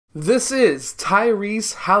This is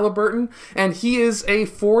Tyrese Haliburton, and he is a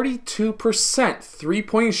 42%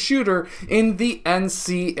 three-point shooter in the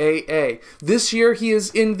NCAA. This year, he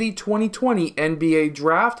is in the 2020 NBA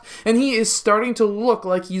draft, and he is starting to look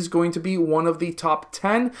like he's going to be one of the top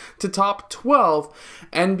 10 to top 12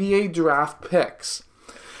 NBA draft picks.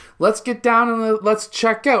 Let's get down and let's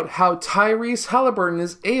check out how Tyrese Haliburton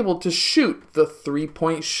is able to shoot the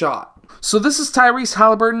three-point shot. So this is Tyrese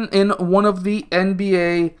Haliburton in one of the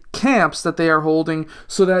NBA camps that they are holding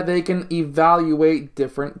so that they can evaluate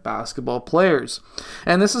different basketball players.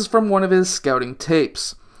 And this is from one of his scouting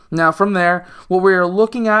tapes. Now from there, what we are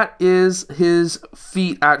looking at is his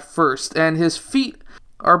feet at first. And his feet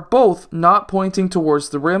are both not pointing towards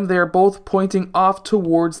the rim. They are both pointing off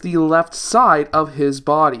towards the left side of his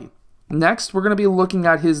body. Next, we're going to be looking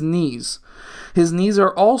at his knees. His knees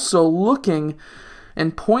are also looking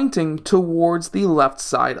and pointing towards the left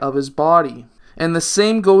side of his body. And the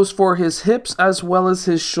same goes for his hips as well as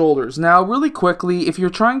his shoulders. Now, really quickly, if you're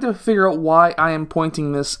trying to figure out why I am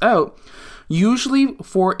pointing this out, usually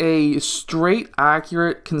for a straight,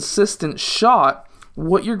 accurate, consistent shot,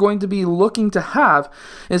 what you're going to be looking to have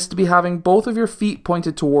is to be having both of your feet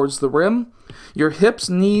pointed towards the rim. Your hips,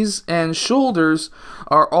 knees, and shoulders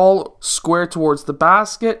are all square towards the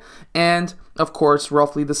basket and, of course,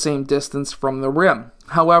 roughly the same distance from the rim.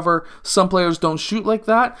 However, some players don't shoot like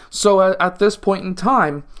that, so at this point in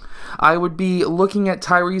time, I would be looking at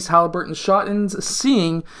Tyrese Haliburton's shot and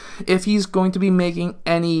seeing if he's going to be making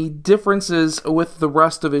any differences with the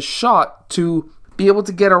rest of his shot to be able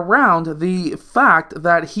to get around the fact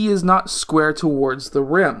that he is not square towards the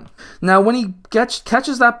rim. Now, when he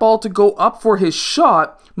catches that ball to go up for his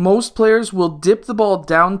shot, most players will dip the ball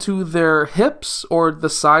down to their hips or the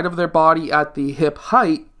side of their body at the hip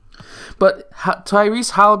height, but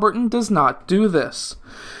Tyrese Haliburton does not do this.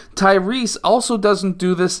 Tyrese also doesn't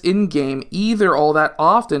do this in-game either all that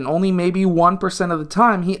often. Only maybe 1% of the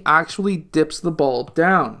time he actually dips the ball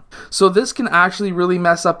down. So this can actually really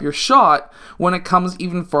mess up your shot when it comes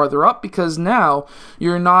even farther up, because now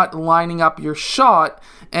you're not lining up your shot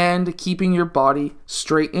and keeping your body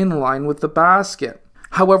straight in line with the basket.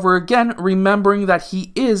 However, again, remembering that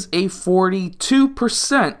he is a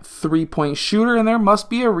 42% three-point shooter, and there must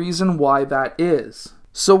be a reason why that is.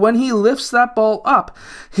 So when he lifts that ball up,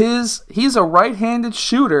 he's a right-handed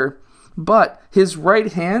shooter, but his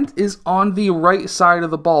right hand is on the right side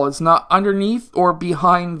of the ball. It's not underneath or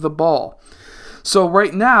behind the ball. So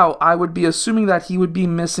right now, I would be assuming that he would be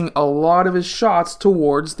missing a lot of his shots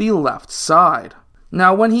towards the left side.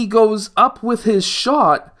 Now, when he goes up with his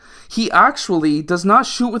shot, he actually does not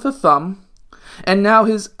shoot with a thumb, and now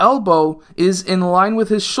his elbow is in line with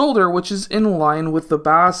his shoulder, which is in line with the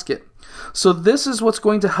basket. So this is what's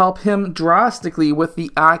going to help him drastically with the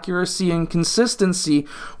accuracy and consistency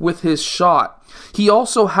with his shot. He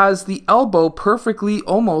also has the elbow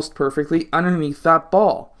almost perfectly underneath that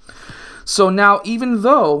ball. So now, even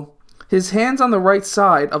though his hand's on the right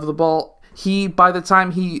side of the ball, by the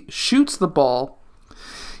time he shoots the ball,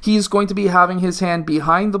 he's going to be having his hand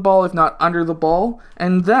behind the ball, if not under the ball,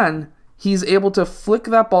 and then he's able to flick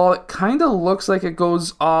that ball. It kind of looks like it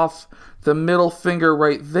goes off the middle finger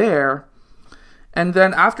right there. And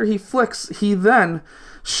then after he flicks, he then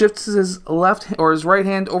shifts his his right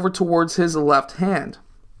hand over towards his left hand.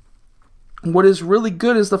 What is really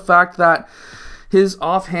good is the fact that his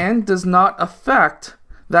offhand does not affect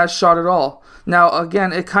that shot at all. Now,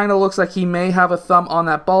 again, it kind of looks like he may have a thumb on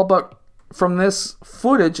that ball, but from this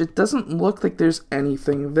footage, it doesn't look like there's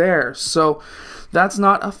anything there. So that's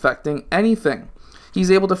not affecting anything.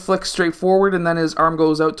 He's able to flick straight forward, and then his arm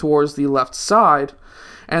goes out towards the left side,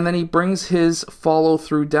 and then he brings his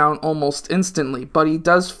follow-through down almost instantly. But he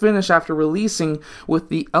does finish after releasing with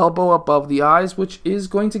the elbow above the eyes, which is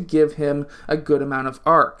going to give him a good amount of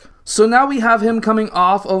arc. So now we have him coming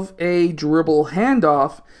off of a dribble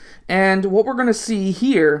handoff, and what we're going to see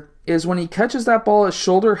here is when he catches that ball at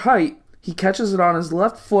shoulder height, he catches it on his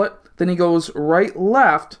left foot, then he goes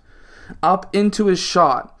right-left up into his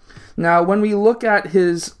shot. Now, when we look at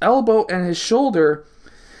his elbow and his shoulder,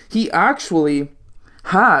 he actually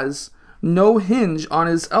has no hinge on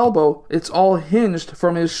his elbow. It's all hinged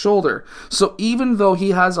from his shoulder. So even though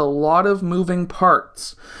he has a lot of moving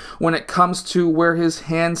parts when it comes to where his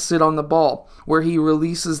hands sit on the ball, where he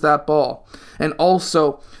releases that ball, and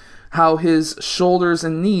also how his shoulders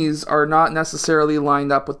and knees are not necessarily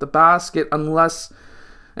lined up with the basket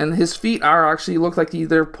and his feet actually look like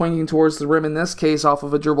they're pointing towards the rim in this case off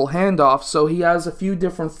of a dribble handoff. So he has a few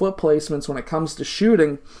different foot placements when it comes to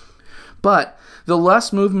shooting. But the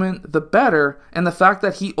less movement, the better, and the fact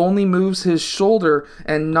that he only moves his shoulder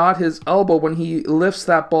and not his elbow when he lifts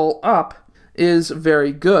that ball up is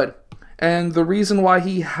very good. And the reason why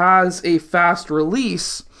he has a fast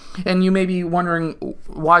release, and you may be wondering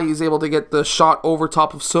why he's able to get the shot over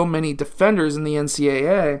top of so many defenders in the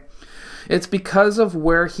NCAA, it's because of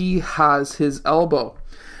where he has his elbow.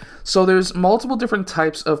 So there's multiple different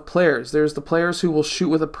types of players. There's the players who will shoot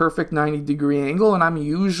with a perfect 90-degree angle, and I'm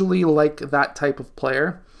usually like that type of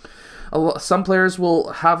player. Some players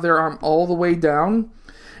will have their arm all the way down,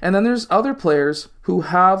 and then there's other players who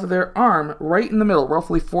have their arm right in the middle,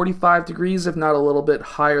 roughly 45 degrees, if not a little bit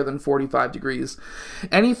higher than 45 degrees.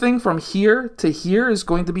 Anything from here to here is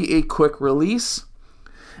going to be a quick release,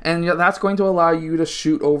 and that's going to allow you to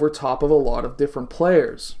shoot over top of a lot of different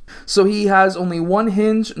players. So he has only one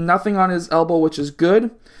hinge, nothing on his elbow, which is good.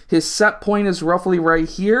 His set point is roughly right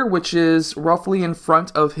here, which is roughly in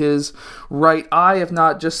front of his right eye, if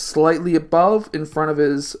not just slightly above, in front of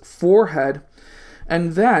his forehead.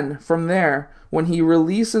 And then, from there, when he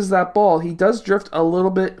releases that ball, he does drift a little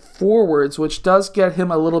bit forwards, which does get him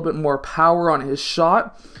a little bit more power on his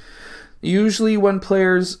shot. Usually when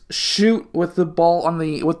players shoot with the ball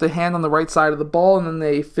with the hand on the right side of the ball and then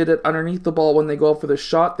they fit it underneath the ball when they go up for the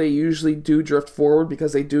shot, they usually do drift forward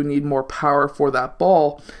because they do need more power for that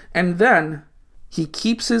ball. And then he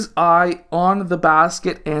keeps his eye on the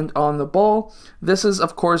basket and on the ball. This is,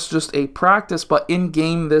 of course, just a practice, but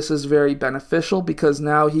in-game this is very beneficial because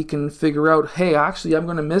now he can figure out, hey, actually, I'm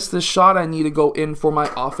going to miss this shot. I need to go in for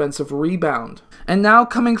my offensive rebound. And now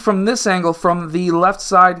coming from this angle, from the left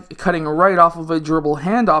side, cutting right off of a dribble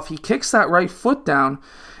handoff, he kicks that right foot down.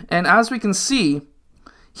 And as we can see,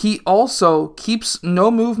 he also keeps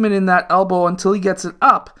no movement in that elbow until he gets it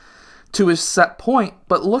up to his set point.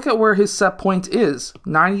 But look at where his set point is,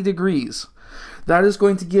 90 degrees. That is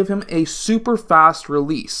going to give him a super fast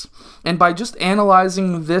release. And by just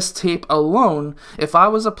analyzing this tape alone, if I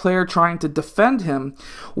was a player trying to defend him,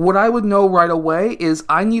 what I would know right away is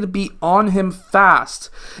I need to be on him fast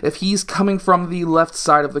if he's coming from the left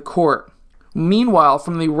side of the court. Meanwhile,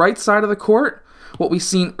 from the right side of the court, what we've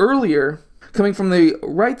seen earlier, coming from the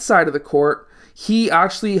right side of the court, he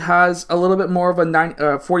actually has a little bit more of a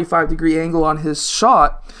 45-degree angle on his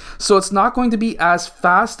shot, so it's not going to be as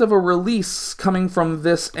fast of a release coming from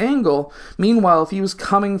this angle. Meanwhile, if he was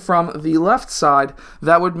coming from the left side,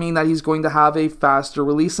 that would mean that he's going to have a faster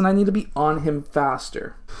release, and I need to be on him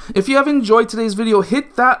faster. If you have enjoyed today's video,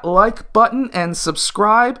 hit that like button and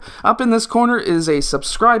subscribe. Up in this corner is a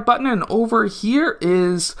subscribe button, and over here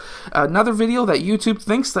is another video that YouTube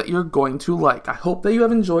thinks that you're going to like. I hope that you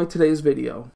have enjoyed today's video.